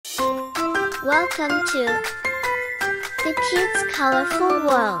Welcome to the Kids' Colorful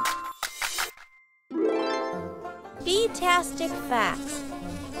World. Bee-tastic facts.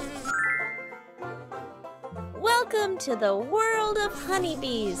 Welcome to the world of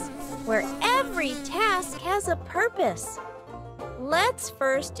honeybees, where every task has a purpose. Let's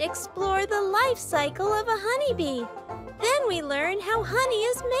first explore the life cycle of a honeybee. Then we learn how honey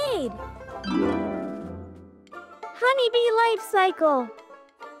is made. Honeybee life cycle.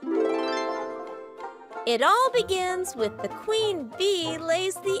 It all begins with the queen bee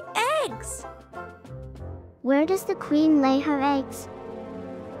lays the eggs. Where does the queen lay her eggs?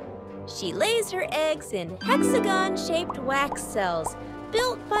 She lays her eggs in hexagon-shaped wax cells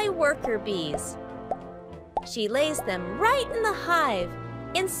built by worker bees. She lays them right in the hive,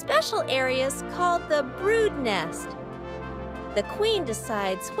 in special areas called the brood nest. The queen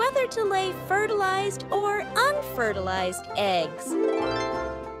decides whether to lay fertilized or unfertilized eggs.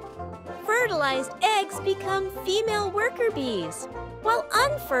 Fertilized eggs become female worker bees, while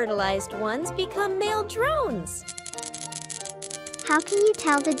unfertilized ones become male drones. How can you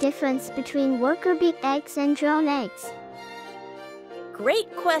tell the difference between worker bee eggs and drone eggs?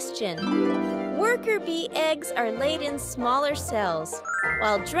 Great question. Worker bee eggs are laid in smaller cells,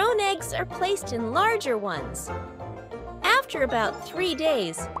 while drone eggs are placed in larger ones. After about 3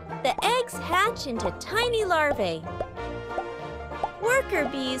 days, the eggs hatch into tiny larvae. Worker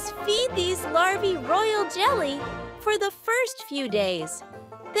bees feed these larvae royal jelly for the first few days,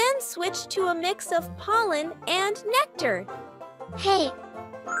 then switch to a mix of pollen and nectar. Hey,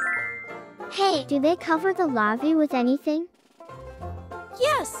 do they cover the larvae with anything?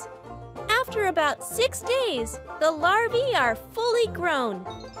 Yes. After about 6 days, the larvae are fully grown,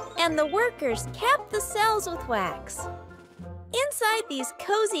 and the workers cap the cells with wax. Inside these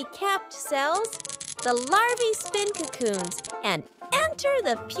cozy capped cells, the larvae spin cocoons and enter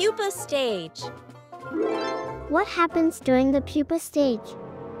the pupa stage. What happens during the pupa stage?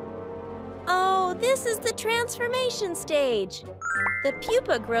 Oh, this is the transformation stage. The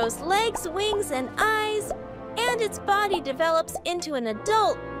pupa grows legs, wings, and eyes, and its body develops into an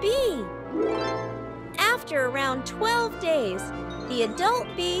adult bee. After around 12 days, the adult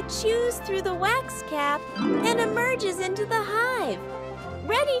bee chews through the wax cap and emerges into the hive,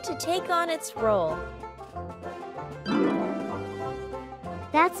 ready to take on its role.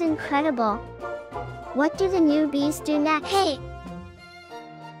 That's incredible. What do the new bees do next? Hey!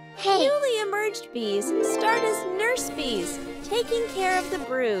 Newly emerged bees start as nurse bees, taking care of the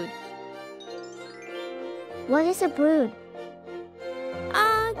brood. What is a brood?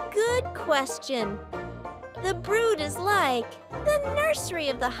 Good question. The brood is like the nursery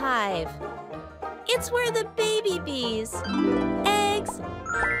of the hive. It's where the baby bees, eggs,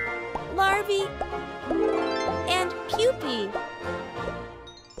 larvae, and pupae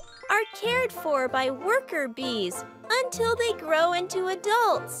are cared for by worker bees until they grow into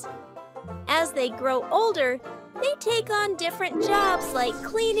adults. As they grow older, they take on different jobs like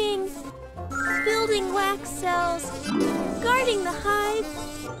cleaning, building wax cells, guarding the hive,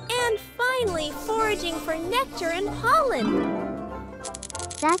 and finally foraging for nectar and pollen.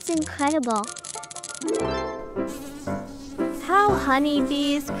 That's incredible. How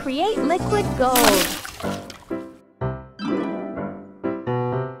honeybees create liquid gold.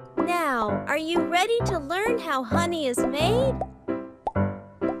 Now, are you ready to learn how honey is made?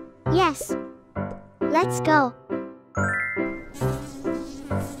 Yes. Let's go.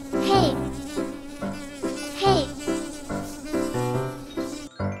 Hey!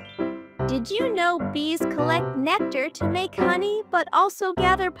 Did you know bees collect nectar to make honey, but also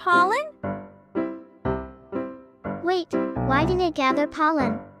gather pollen? Wait, why do they gather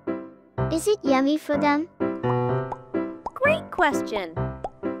pollen? Is it yummy for them? Great question.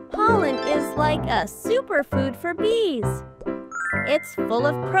 Pollen is like a superfood for bees. It's full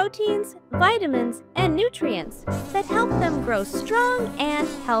of proteins, vitamins, and nutrients that help them grow strong and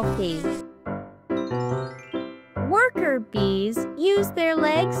healthy. Worker bees use their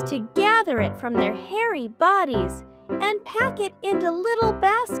legs to gather it from their hairy bodies and pack it into little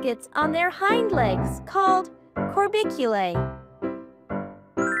baskets on their hind legs called corbiculae.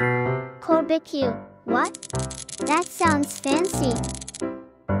 Corbiculae. What? That sounds fancy.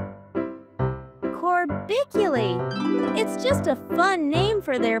 Corbiculae. It's just a fun name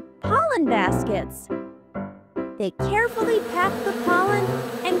for their pollen baskets. They carefully pack the pollen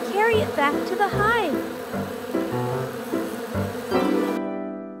and carry it back to the hive.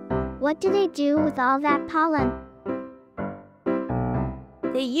 What do they do with all that pollen?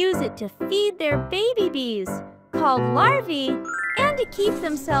 They use it to feed their baby bees, called larvae, and to keep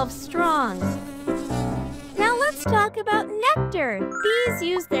themselves strong. Now let's Let's talk about nectar. Bees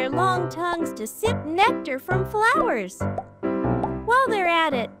use their long tongues to sip nectar from flowers. While they're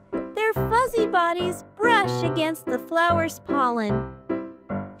at it, their fuzzy bodies brush against the flower's pollen.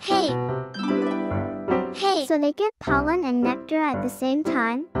 Hey, so they get pollen and nectar at the same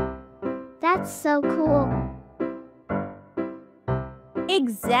time? That's so cool.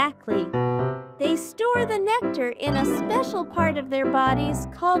 Exactly. They store the nectar in a special part of their bodies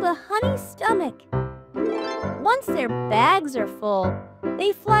called a honey stomach. Once their bags are full,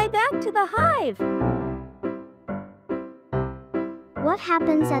 they fly back to the hive. What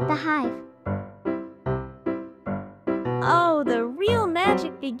happens at the hive? Oh, the real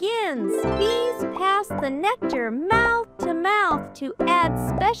magic begins. Bees pass the nectar mouth to mouth to add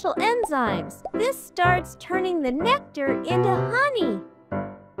special enzymes. This starts turning the nectar into honey.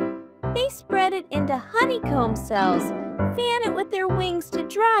 They spread it into honeycomb cells, fan it with their wings to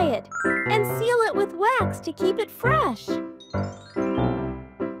dry it, and seal it with wax to keep it fresh.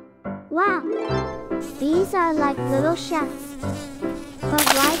 Wow, bees are like little chefs.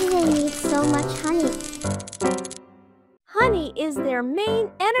 But why do they need so much honey? Honey is their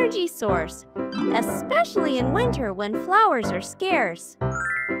main energy source, especially in winter when flowers are scarce.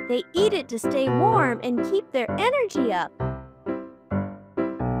 They eat it to stay warm and keep their energy up.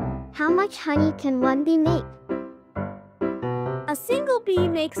 How much honey can one bee make? A single bee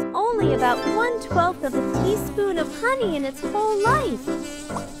makes only about 1/12 of a teaspoon of honey in its whole life.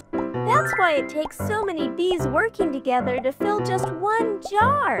 That's why it takes so many bees working together to fill just one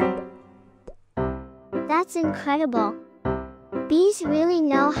jar. That's incredible. Bees really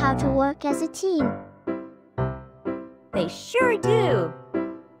know how to work as a team. They sure do.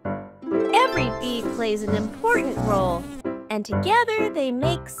 Every bee plays an important role, and together they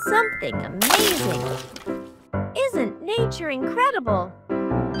make something amazing. Isn't nature incredible?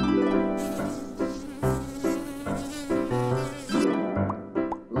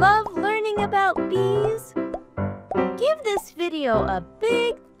 Love learning about bees? Give this video a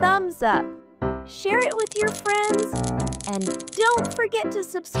big thumbs up. Share it with your friends, and don't forget to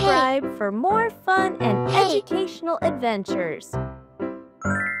subscribe for more fun and educational adventures.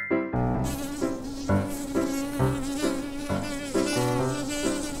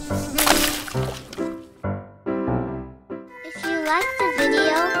 If you liked the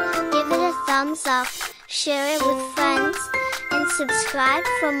video, give it a thumbs up, share it with friends, and subscribe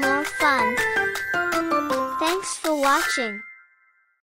for more fun. Thanks for watching.